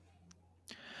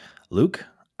Luke,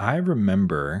 I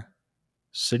remember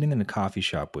sitting in a coffee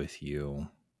shop with you,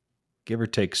 give or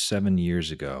take 7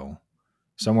 years ago,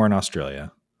 somewhere in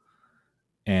Australia.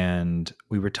 And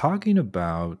we were talking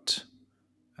about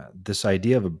this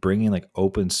idea of bringing like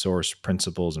open source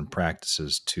principles and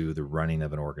practices to the running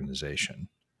of an organization.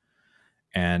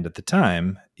 And at the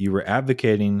time, you were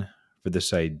advocating for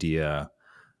this idea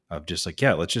of just like,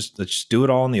 yeah, let's just do it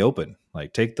all in the open.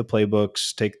 Like take the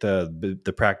playbooks, take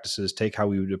the practices, take how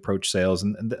we would approach sales.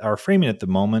 And our framing at the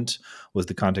moment was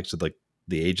the context of like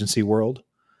the agency world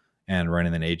and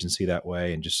running an agency that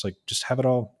way, and just have it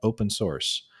all open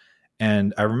source.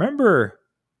 And I remember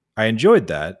I enjoyed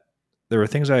that. There were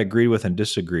things I agreed with and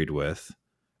disagreed with.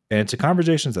 And it's a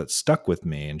conversations that stuck with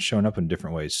me and shown up in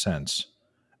different ways since.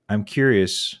 I'm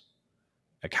curious,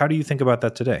 like, how do you think about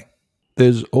that today?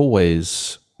 There's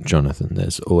always, Jonathan,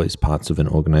 there's always parts of an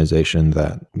organization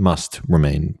that must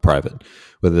remain private,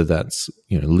 whether that's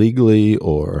legally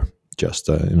or just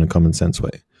in a common sense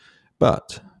way.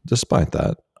 But despite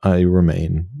that, I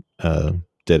remain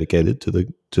dedicated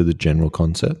to the general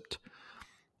concept.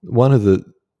 One of the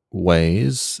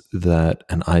ways that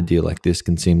an idea like this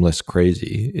can seem less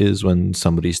crazy is when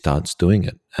somebody starts doing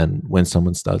it. And when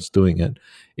someone starts doing it,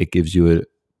 it gives you an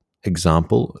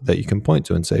example that you can point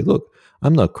to and say, look,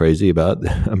 I'm not crazy about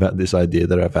this idea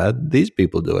that I've had. These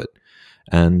people do it.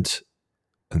 And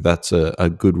that's a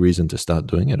good reason to start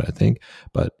doing it, I think.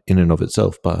 But in and of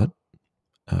itself, Basecamp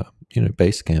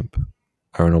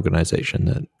are an organization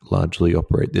that largely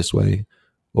operate this way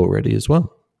already as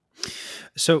well.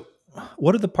 So,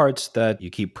 what are the parts that you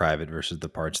keep private versus the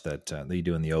parts that you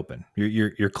do in the open?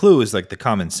 Your clue is like the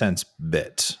common sense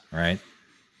bit, right?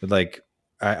 But like,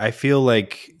 I feel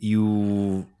like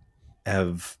you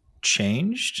have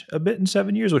changed a bit in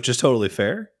 7 years, which is totally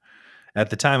fair. At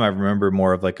the time, I remember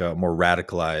more of like a more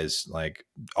radicalized, like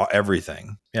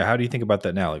everything. Yeah. How do you think about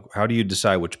that now? Like, how do you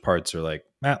decide which parts are like,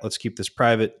 Matt, let's keep this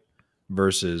private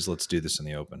versus let's do this in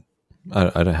the open?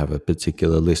 I don't have a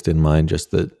particular list in mind,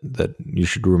 just that you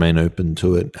should remain open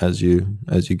to it as you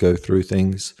go through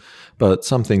things. But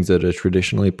some things that are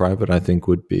traditionally private, I think,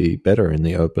 would be better in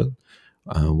the open.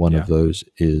 One of those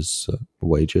is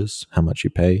wages, how much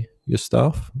you pay your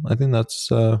staff. I think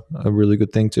that's a really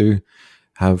good thing to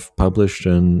have published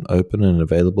and open and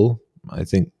available. I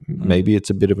think maybe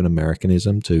it's a bit of an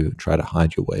Americanism to try to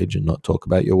hide your wage and not talk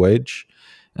about your wage.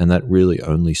 And that really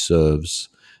only serves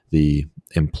the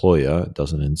employer, it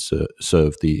doesn't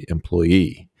serve the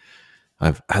employee.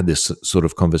 I've had this sort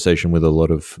of conversation with a lot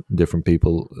of different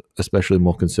people, especially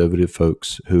more conservative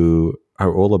folks who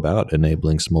are all about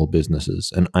enabling small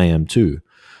businesses, and I am too.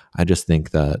 I just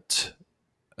think that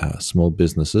small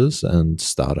businesses and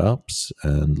startups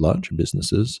and larger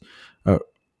businesses are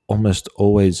almost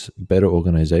always better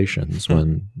organizations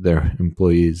when their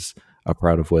employees are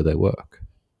proud of where they work.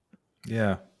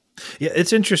 Yeah. Yeah,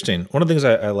 it's interesting. One of the things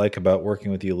I like about working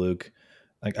with you, Luke,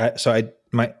 like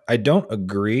I don't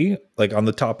agree like on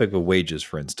the topic of wages,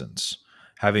 for instance.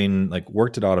 Having like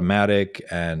worked at Automatic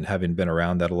and having been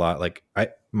around that a lot, like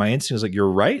my instinct is like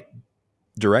you're right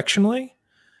directionally,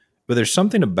 but there's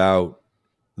something about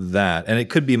that, and it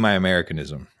could be my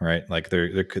Americanism, right? Like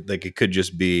there could like it could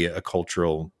just be a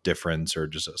cultural difference or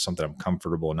just something I'm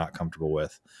comfortable or not comfortable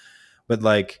with. But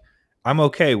like I'm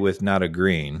okay with not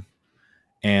agreeing.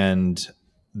 And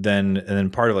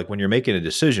then part of like when you're making a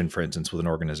decision, for instance, with an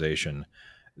organization,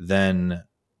 then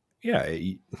yeah,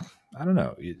 I don't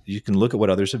know. You can look at what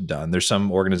others have done. There's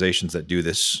some organizations that do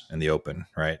this in the open,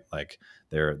 right? Like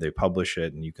they publish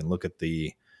it, and you can look at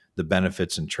the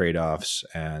benefits and trade offs.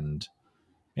 And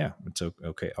yeah, it's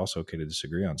okay. Also okay to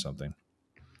disagree on something.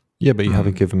 Yeah, but you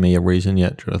haven't given me a reason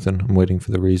yet, Jonathan. I'm waiting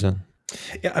for the reason.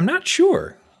 Yeah, I'm not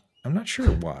sure. I'm not sure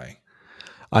why.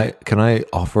 Can I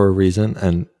offer a reason?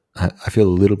 And I feel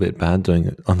a little bit bad doing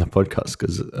it on the podcast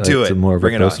because it's more of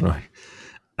Bring a personal.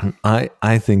 And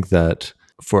I think that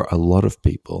for a lot of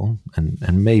people,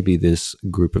 and maybe this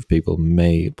group of people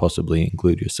may possibly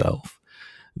include yourself,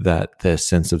 that their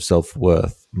sense of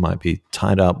self-worth might be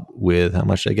tied up with how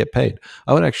much they get paid.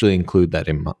 I would actually include that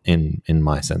in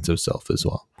my sense of self as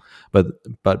well.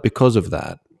 But because of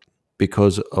that,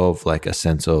 because of like a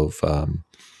sense of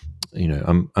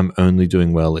I'm only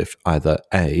doing well if either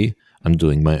A, I'm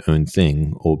doing my own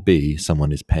thing, or B,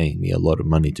 someone is paying me a lot of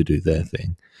money to do their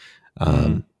thing.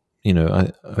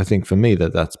 I think for me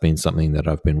that's been something that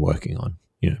I've been working on,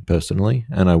 personally.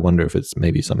 And I wonder if it's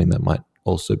maybe something that might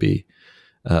also be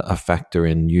a factor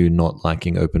in you not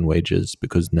liking open wages,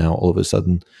 because now all of a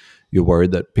sudden you're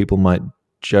worried that people might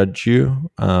judge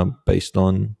you based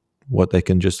on what they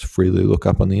can just freely look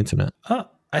up on the internet.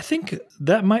 I think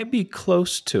that might be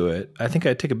close to it. I think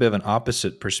I take a bit of an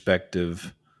opposite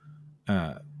perspective.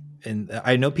 Uh, and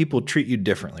I know people treat you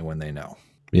differently when they know.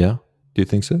 Yeah. Do you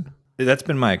think so? That's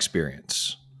been my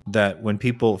experience. That when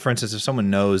people, for instance, if someone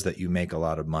knows that you make a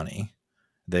lot of money,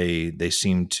 they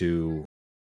seem to,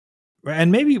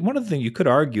 and maybe one of the things you could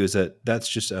argue is that that's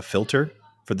just a filter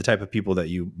for the type of people that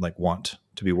you like want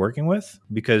to be working with.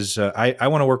 Because I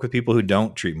want to work with people who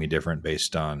don't treat me different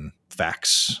based on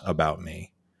facts about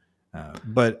me.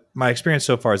 But my experience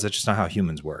so far is that's just not how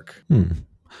humans work.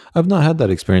 I've not had that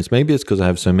experience. Maybe it's because I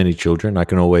have so many children. I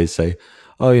can always say,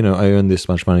 oh, I earn this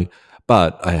much money,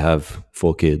 but I have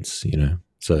 4 kids,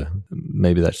 So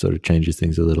maybe that sort of changes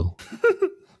things a little.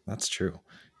 That's true.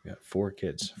 You got 4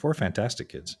 kids, 4 fantastic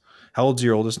kids. How old's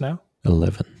your oldest now?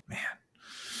 11.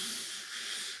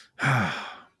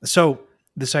 So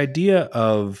this idea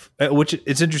of, which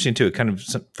it's interesting too, it kind of,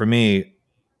 for me,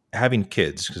 having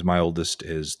kids, because my oldest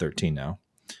is 13 now,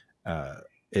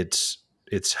 it's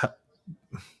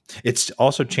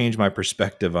also changed my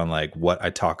perspective on like what I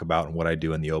talk about and what I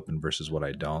do in the open versus what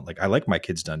I don't. Like I like my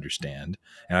kids to understand,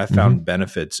 and I found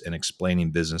benefits in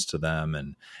explaining business to them.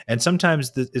 And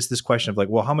sometimes it's this question of like,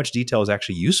 well, how much detail is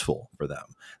actually useful for them?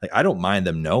 Like I don't mind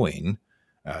them knowing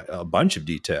a bunch of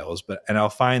details, and I'll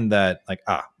find that like,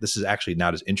 this is actually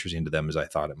not as interesting to them as I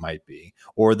thought it might be.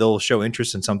 Or they'll show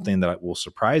interest in something that will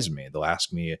surprise me. They'll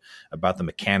ask me about the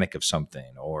mechanic of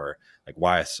something or like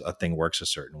why a thing works a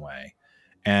certain way.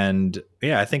 And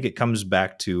yeah, I think it comes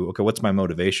back to, okay, what's my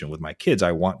motivation with my kids?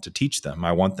 I want to teach them.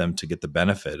 I want them to get the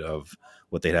benefit of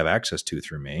what they'd have access to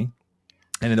through me.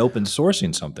 And in open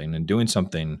sourcing something and doing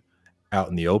something out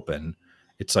in the open,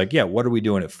 it's like, yeah, what are we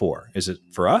doing it for? Is it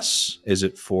for us? Is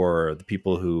it for the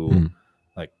people who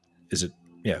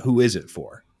who is it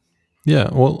for? Yeah,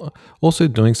 well, also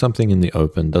doing something in the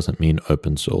open doesn't mean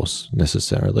open source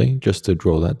necessarily, just to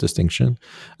draw that distinction.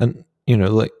 And,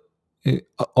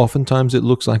 oftentimes it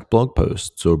looks like blog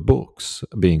posts or books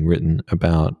being written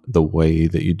about the way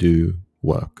that you do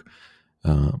work.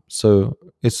 So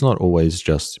it's not always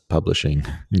just publishing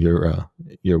your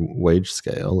wage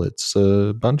scale. It's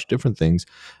a bunch of different things,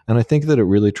 and I think that it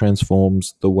really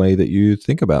transforms the way that you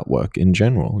think about work in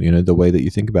general. The way that you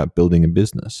think about building a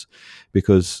business,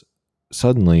 because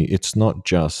suddenly it's not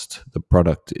just the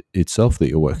product itself that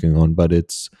you're working on, but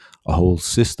it's a whole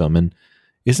system. And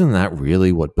isn't that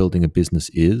really what building a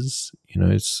business is?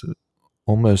 It's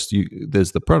almost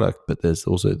there's the product, but there's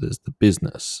the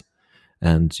business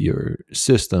and your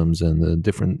systems and the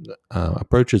different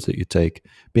approaches that you take.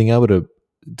 Being able to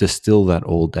distill that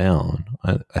all down,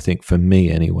 I think for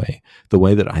me anyway, the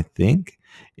way that I think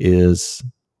is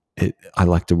I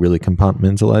like to really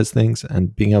compartmentalize things,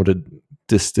 and being able to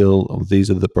distill, these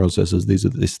are the processes, these are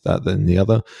this, that, and the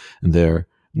other. And they're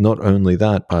not only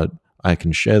that, but I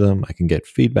can share them, I can get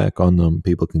feedback on them,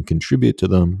 people can contribute to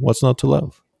them. What's not to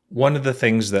love? One of the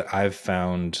things that I've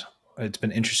found, it's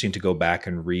been interesting to go back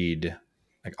and read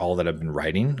like all that I've been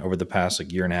writing over the past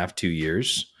like year and a half, 2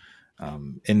 years,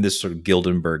 in this sort of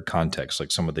Guildenberg context,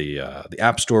 like some of the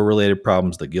App Store related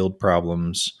problems, the Guild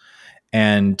problems,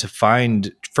 and to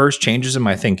find first changes in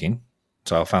my thinking.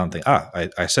 So I found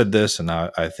I said this and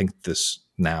now I think this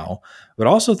now, but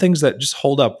also things that just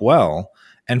hold up well.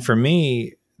 And for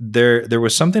me, there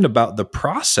was something about the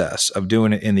process of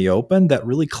doing it in the open that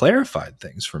really clarified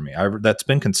things for me. That's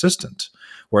been consistent,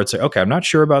 where it's like, okay, I'm not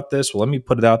sure about this. Well, let me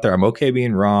put it out there. I'm okay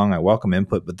being wrong. I welcome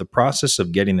input, but the process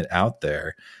of getting it out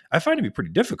there, I find to be pretty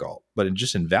difficult, but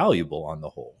just invaluable on the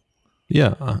whole.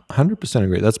 Yeah, 100%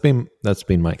 agree. That's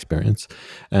been my experience.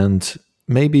 And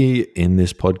maybe in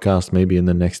this podcast, maybe in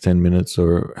the next 10 minutes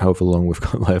or however long we've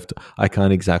got left, I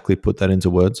can't exactly put that into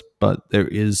words, but there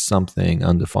is something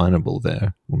undefinable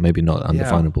there. Well, maybe not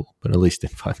undefinable, but at least in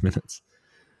 5 minutes.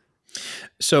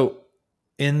 So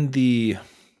in the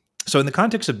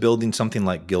context of building something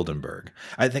like Guildenberg,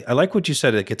 I think I like what you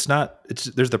said. Like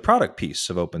there's the product piece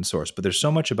of open source, but there's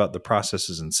so much about the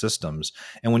processes and systems.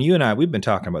 And when you and we've been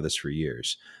talking about this for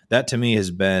years, that to me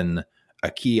has been a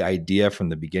key idea from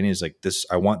the beginning, is like this,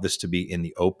 I want this to be in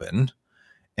the open.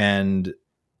 And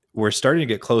we're starting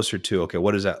to get closer to, okay,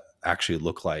 what does that actually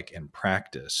look like in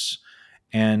practice?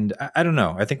 And I don't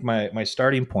know. I think my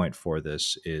starting point for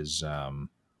this is, to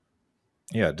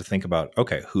think about,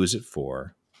 okay, who is it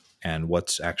for? And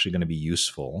what's actually going to be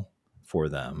useful for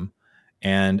them.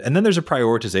 And then there's a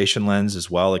prioritization lens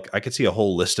as well. Like I could see a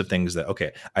whole list of things that,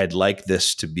 okay, I'd like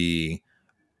this to be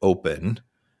open,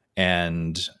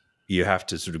 and you have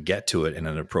to sort of get to it in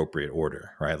an appropriate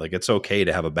order, right? Like it's okay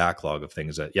to have a backlog of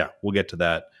things that, we'll get to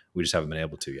that. We just haven't been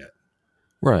able to yet.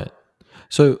 Right.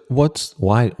 So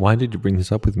why did you bring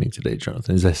this up with me today,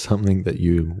 Jonathan? Is there something that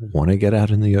you want to get out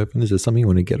in the open? Is there something you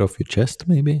want to get off your chest,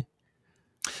 maybe?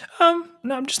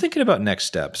 No, I'm just thinking about next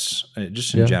steps,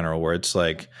 just in Yeah. general, where it's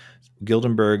like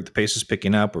Gildenberg, the pace is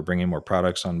picking up. We're bringing more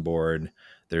products on board.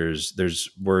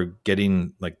 We're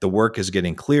getting like the work is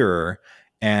getting clearer,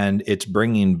 and it's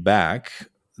bringing back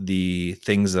the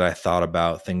things that I thought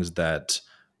about, things that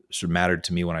sort of mattered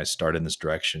to me when I started in this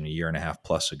direction a year and a half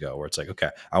plus ago. Where it's like, okay,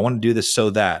 I want to do this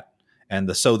so that, and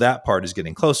the so that part is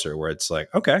getting closer. Where it's like,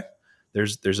 okay,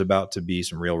 there's about to be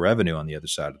some real revenue on the other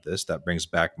side of this. That brings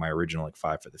back my original like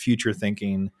five for the future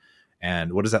thinking.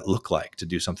 And what does that look like to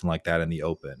do something like that in the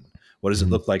open? What does it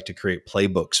Mhm. look like to create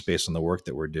playbooks based on the work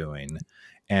that we're doing?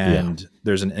 Yeah. And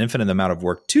there's an infinite amount of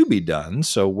work to be done.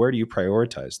 So where do you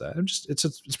prioritize that?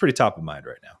 It's pretty top of mind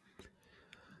right now.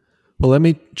 Well, let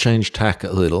me change tack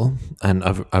a little, and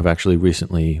I've actually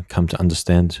recently come to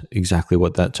understand exactly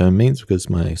what that term means because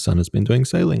my son has been doing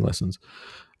sailing lessons,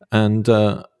 and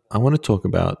I want to talk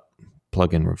about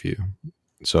plugin review.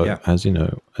 So, Yeah. as you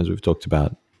know, as we've talked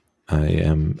about, I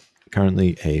am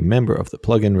currently a member of the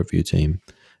plugin review team.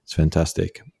 It's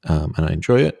fantastic, and I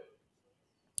enjoy it.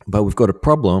 But we've got a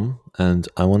problem, and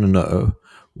I want to know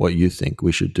what you think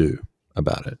we should do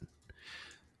about it.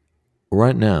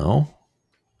 Right now,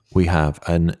 we have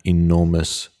an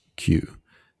enormous queue.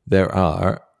 There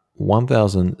are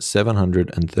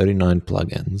 1,739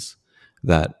 plugins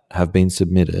that have been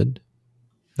submitted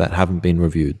that haven't been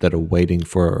reviewed, that are waiting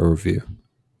for a review,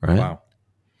 right? Wow.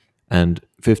 And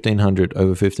 1,500,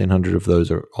 over 1,500 of those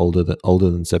are older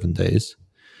than 7 days.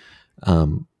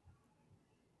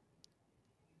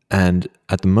 And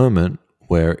at the moment,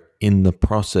 we're in the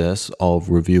process of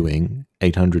reviewing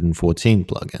 814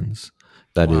 plugins.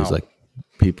 That is Wow. like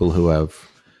people who have,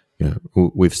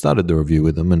 we've started the review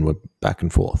with them and we're back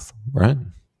and forth, right?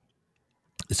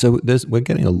 So we're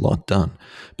getting a lot done,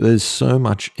 but there's so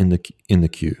much in the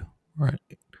queue, right?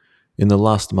 In the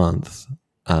last month,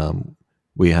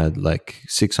 we had like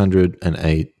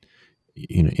 608,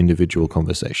 individual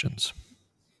conversations,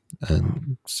 Wow.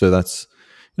 and so that's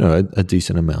a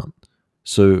decent amount.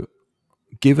 So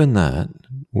given that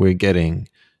we're getting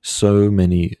so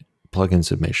many plugin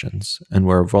submissions and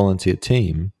we're a volunteer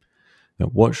team,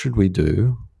 what should we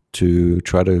do to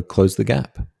try to close the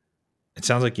gap? It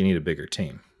sounds like you need a bigger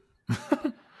team.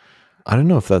 I don't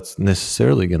know if that's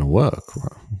necessarily going to work.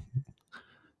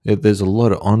 There's a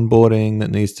lot of onboarding that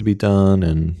needs to be done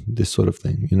and this sort of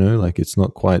thing, like it's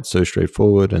not quite so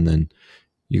straightforward. And then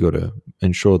you got to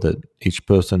ensure that each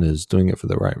person is doing it for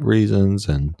the right reasons.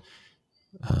 And,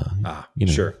 you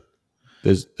know, Sure.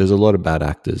 there's a lot of bad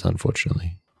actors,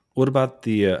 unfortunately. What about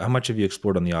the how much have you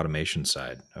explored on the automation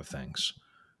side of things?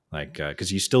 Like,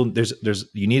 because you still there's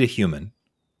you need a human.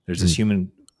 There's this Mm.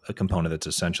 human component that's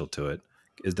essential to it.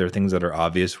 Is there things that are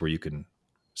obvious where you can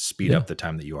speed Yeah. up the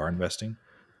time that you are investing?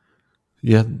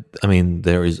 Yeah, I mean,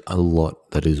 there is a lot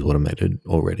that is automated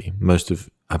already. Most of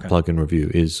our Okay. plugin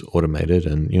review is automated,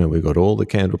 and we've got all the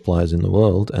canned replies in the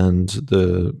world, and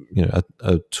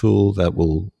a tool that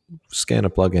will scan a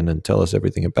plugin and tell us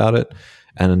everything about it.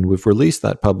 And we've released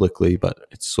that publicly, but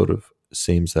it sort of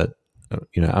seems that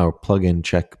our plugin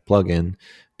check plugin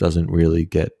doesn't really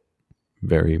get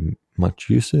very much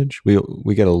usage.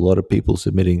 We get a lot of people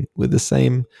submitting with the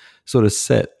same sort of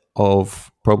set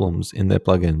of problems in their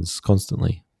plugins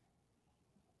constantly.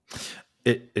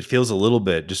 It feels a little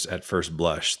bit just at first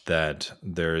blush that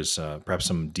there's perhaps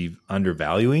some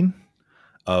undervaluing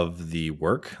of the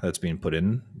work that's being put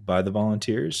in by the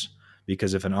volunteers.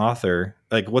 Because if an author,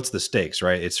 like, what's the stakes,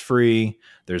 right? It's free.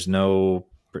 There's no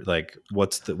like,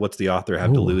 what's the author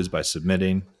have to Oh, lose by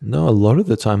submitting? no, a lot of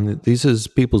the time, these is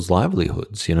people's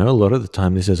livelihoods. A lot of the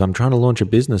time, this is I'm trying to launch a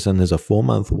business and there's a 4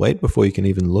 month wait before you can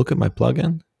even look at my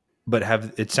plugin. But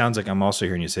have it sounds like I'm also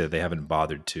hearing you say that they haven't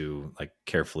bothered to like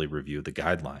carefully review the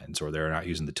guidelines, or they're not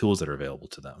using the tools that are available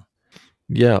to them.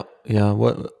 Yeah, yeah.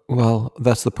 Well,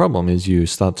 that's the problem is you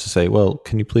start to say, well,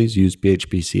 can you please use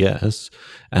PHPCS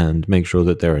and make sure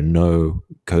that there are no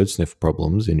code sniff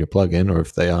problems in your plugin, or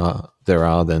if there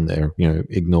are, then they're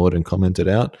ignored and commented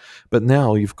out. But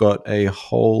now you've got a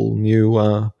whole new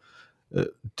uh,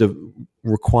 de-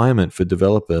 requirement for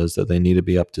developers that they need to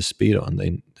be up to speed on.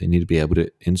 They need to be able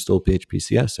to install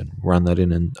PHPCS and run that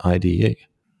in an IDE.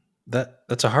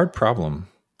 That's a hard problem.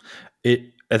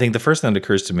 I think the first thing that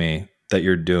occurs to me that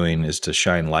you're doing is to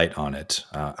shine light on it.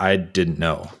 I didn't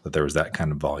know that there was that kind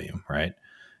of volume, right?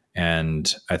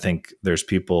 And I think there's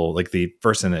people like the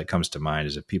first thing that comes to mind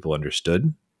is if people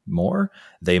understood more,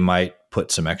 they might put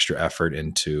some extra effort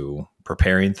into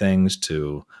preparing things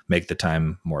to make the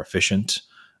time more efficient.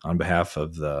 on behalf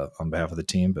of the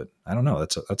team. But I don't know.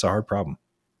 That's a hard problem.